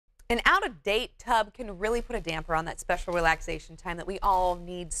An out-of-date tub can really put a damper on that special relaxation time that we all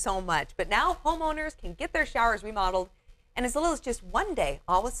need so much. But now homeowners can get their showers remodeled in as little as just one day,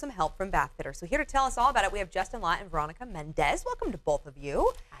 all with some help from Bath Fitter. So here to tell us all about it, we have Justin Lott and Veronica Mendez. Welcome to both of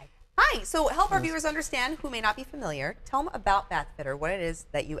you. Hi. Hi. So help our viewers understand who may not be familiar. Tell them about Bath Fitter, what it is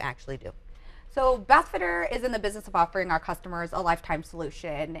that you actually do. So Bath Fitter is in the business of offering our customers a lifetime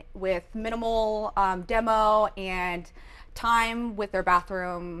solution with minimal demo and time with their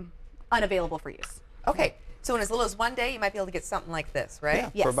bathroom unavailable for use. Okay. So in as little as one day, you might be able to get something like this, right? Yeah,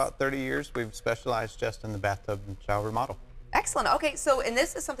 Yes. for about 30 years, we've specialized just in the bathtub and shower remodel. Excellent. Okay, so, and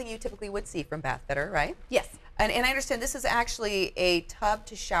this is something you typically would see from Bath Fitter, right? Yes. And I understand this is actually a tub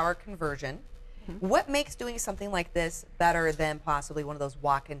to shower conversion. What makes doing something like this better than possibly one of those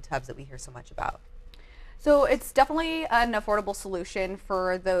walk-in tubs that we hear so much about? So it's definitely an affordable solution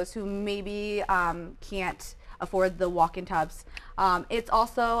for those who maybe can't afford the walk-in tubs. It's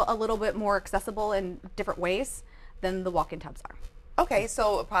also a little bit more accessible in different ways than the walk-in tubs are. Okay,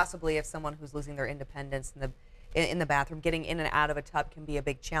 so possibly if someone who's losing their independence in the bathroom, getting in and out of a tub can be a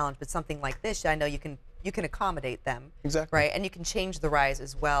big challenge, but something like this, I know you can accommodate them. Exactly. Right, and you can change the rise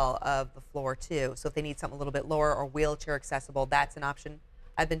as well of the floor too. So if they need something a little bit lower or wheelchair accessible, that's an option,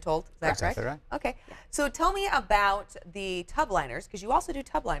 I've been told. Is that That's correct? exactly right. Okay, so tell me about the tub liners, because you also do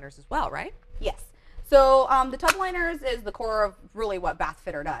tub liners as well, right? Yes. So the tub liners is the core of really what Bath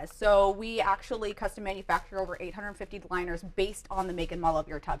Fitter does. So we actually custom manufacture over 850 liners based on the make and model of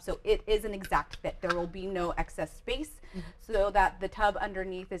your tub. So it is an exact fit. There will be no excess space so that the tub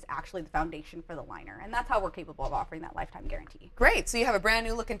underneath is actually the foundation for the liner. And that's how we're capable of offering that lifetime guarantee. Great, so you have a brand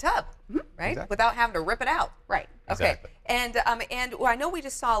new looking tub, right? Exactly. Without having to rip it out. Right. Okay, Exactly. and well, I know we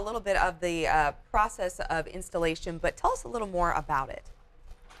just saw a little bit of the process of installation, but tell us a little more about it.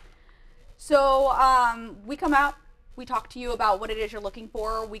 So we come out, we talk to you about what it is you're looking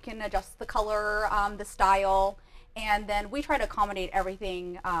for. We can adjust the color, the style, and then we try to accommodate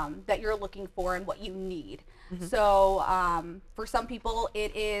everything that you're looking for and what you need. So for some people,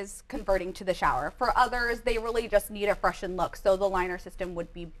 it is converting to the shower. For others, they really just need a freshened look, so the liner system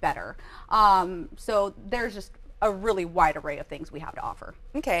would be better. So there's just a really wide array of things we have to offer.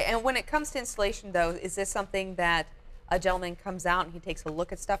 Okay, and when it comes to installation, though, is this something that a gentleman comes out and he takes a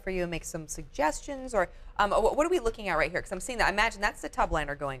look at stuff for you and makes some suggestions, or what are we looking at right here? Because I'm seeing that. I imagine that's the tub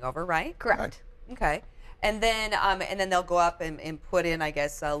liner going over, right? Correct. Okay, and then they'll go up and put in, I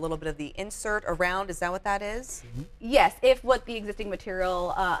guess, a little bit of the insert around. Is that what that is? Yes, if what the existing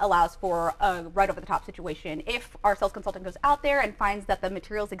material allows for a right over the top situation. If our sales consultant goes out there and finds that the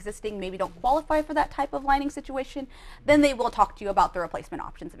materials existing maybe don't qualify for that type of lining situation, then they will talk to you about the replacement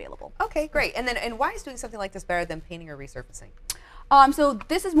options available. Okay, great. And why is doing something like this better than painting or resurfacing? So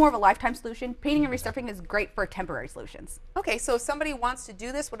this is more of a lifetime solution. Painting and resurfacing is great for temporary solutions. Okay, so if somebody wants to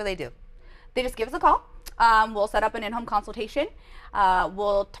do this, what do they do? They just give us a call. We'll set up an in-home consultation.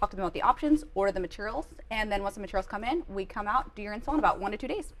 We'll talk to them about the options, order the materials, and then once the materials come in, we come out, do your install in about 1 to 2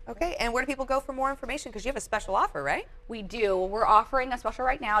 days. Okay, and where do people go for more information? Because you have a special offer, right? We do. We're offering a special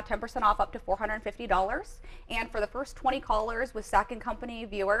right now, 10% off up to $450. And for the first 20 callers with Sack & Company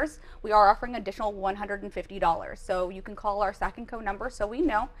viewers, we are offering additional $150. So you can call our Sack & Co number so we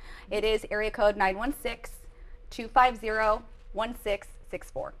know. It is area code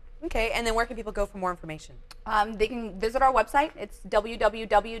 916-250-1664. Okay, and then where can people go for more information? They can visit our website. It's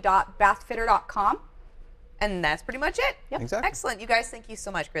www.bathfitter.com. And that's pretty much it. Yep. Exactly. Excellent. You guys, thank you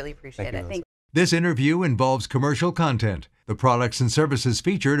so much. Greatly appreciate Thank you, it. Melissa. This interview involves commercial content. The products and services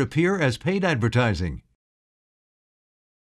featured appear as paid advertising.